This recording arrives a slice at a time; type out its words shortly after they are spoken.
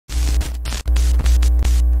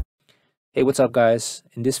Hey, what's up guys?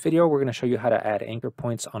 In this video, we're going to show you how to add anchor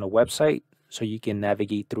points on a website so you can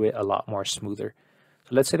navigate through it a lot more smoother.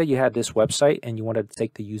 So let's say that you had this website and you wanted to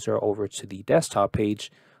take the user over to the desktop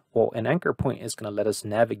page. Well, an anchor point is going to let us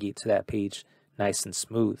navigate to that page nice and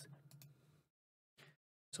smooth.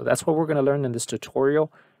 So that's what we're going to learn in this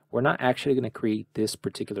tutorial. We're not actually going to create this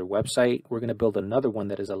particular website. We're going to build another one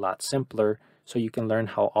that is a lot simpler so you can learn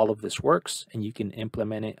how all of this works and you can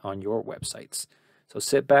implement it on your websites. So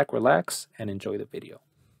sit back, relax, and enjoy the video.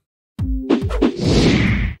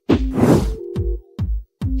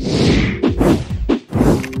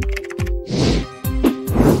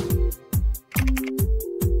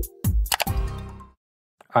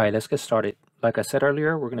 All right, let's get started. Like I said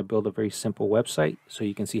earlier, we're going to build a very simple website so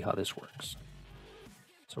you can see how this works.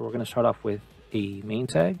 So we're going to start off with a main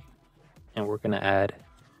tag, and we're going to add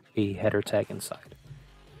a header tag inside.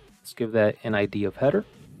 Let's give that an ID of header.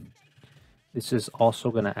 This is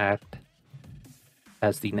also going to act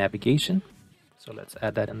as the navigation. So let's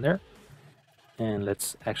add that in there. And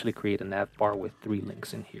let's actually create a nav bar with 3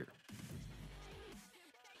 links in here.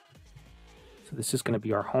 So this is going to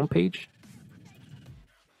be our home page.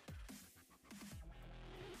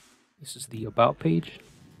 This is the about page.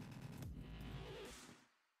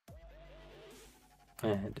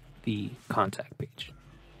 And the contact page.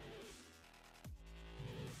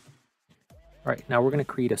 All right, now we're going to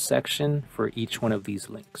create a section for each one of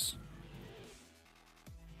these links.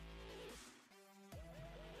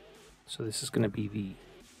 So this is going to be the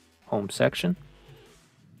home section.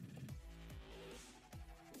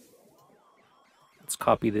 Let's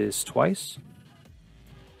copy this twice.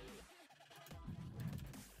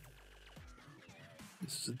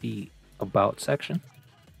 This is the about section.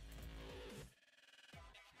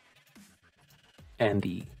 And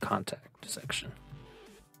the contact section.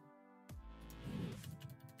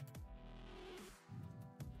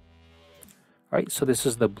 All right, so this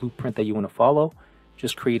is the blueprint that you want to follow.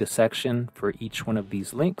 Just create a section for each one of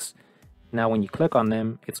these links. Now when you click on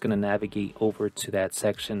them, it's going to navigate over to that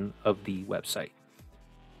section of the website.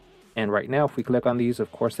 And right now, if we click on these,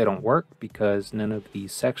 of course they don't work because none of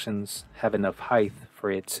these sections have enough height for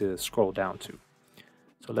it to scroll down to.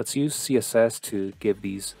 So let's use CSS to give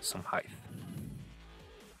these some height.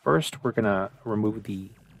 First, we're going to remove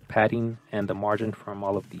the padding and the margin from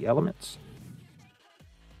all of the elements.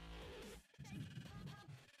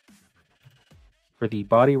 For the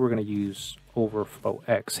body, we're going to use overflow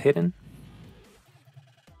X hidden.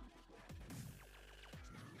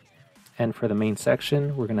 And for the main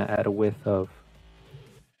section, we're going to add a width of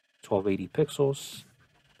 1280 pixels.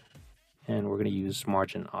 And we're going to use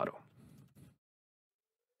margin auto.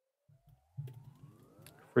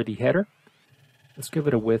 For the header, let's give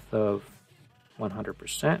it a width of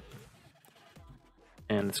 100%.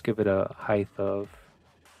 And let's give it a height of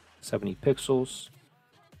 70 pixels.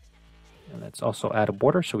 And let's also add a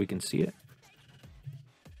border so we can see it.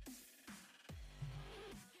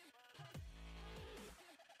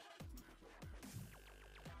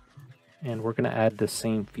 And we're going to add the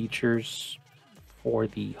same features for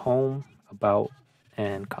the home, about,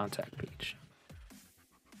 and contact page.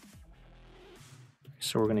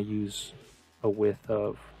 So we're going to use a width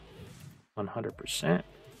of 100%.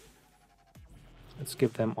 Let's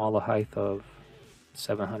give them all a height of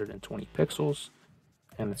 720 pixels.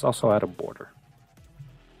 And let's also add a border.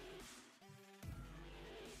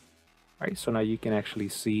 All right, so now you can actually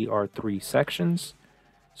see our 3 sections.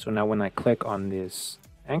 So now when I click on this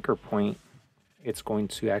anchor point, it's going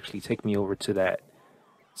to actually take me over to that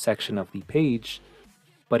section of the page,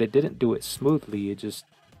 but it didn't do it smoothly. It just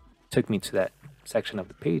took me to that section of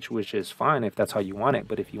the page, which is fine if that's how you want it.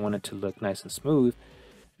 But if you want it to look nice and smooth,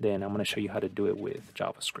 then I'm going to show you how to do it with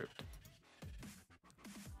JavaScript.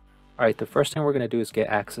 All right, the first thing we're going to do is get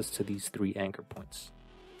access to these 3 anchor points.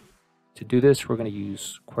 To do this, we're going to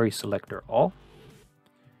use query selector all,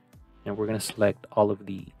 and we're going to select all of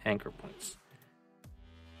the anchor points.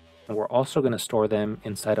 And we're also going to store them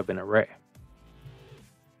inside of an array.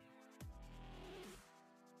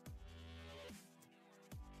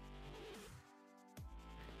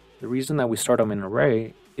 The reason that we start them in an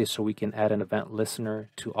array is so we can add an event listener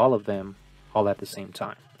to all of them all at the same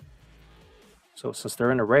time. So since they're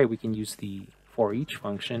an array, we can use the for each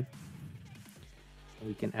function. And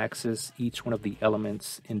we can access each one of the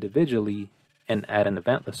elements individually and add an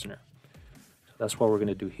event listener. So that's what we're going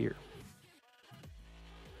to do here.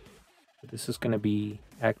 This is going to be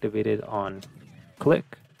activated on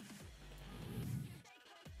click.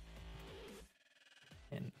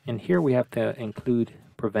 And here we have to include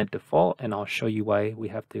prevent default, and I'll show you why we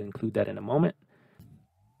have to include that in a moment.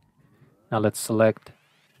 Now let's select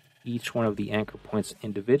each one of the anchor points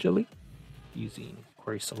individually. using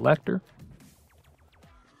query selector.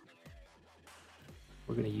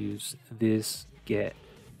 We're going to use this get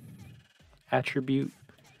attribute.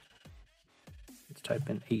 Let's type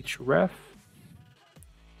in href.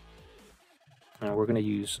 And we're going to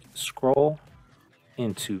use scroll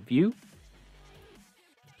into view.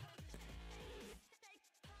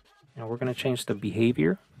 And we're going to change the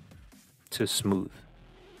behavior to smooth.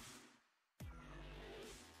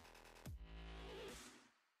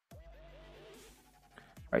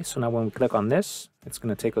 All right, so now when we click on this, it's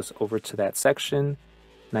going to take us over to that section,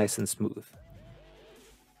 nice and smooth.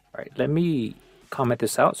 All right, let me comment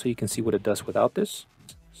this out so you can see what it does without this.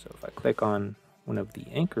 So if I click on one of the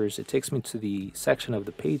anchors, it takes me to the section of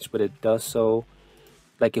the page, but it does so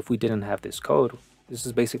like if we didn't have this code. This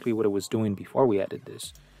is basically what it was doing before we added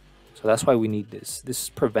this. So that's why we need this. This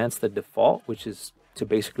prevents the default, which is to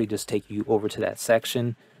basically just take you over to that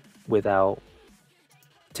section without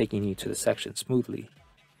taking you to the section smoothly.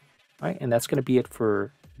 All right, and that's going to be it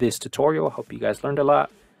for this tutorial. I hope you guys learned a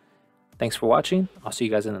lot. Thanks for watching. I'll see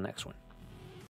you guys in the next one.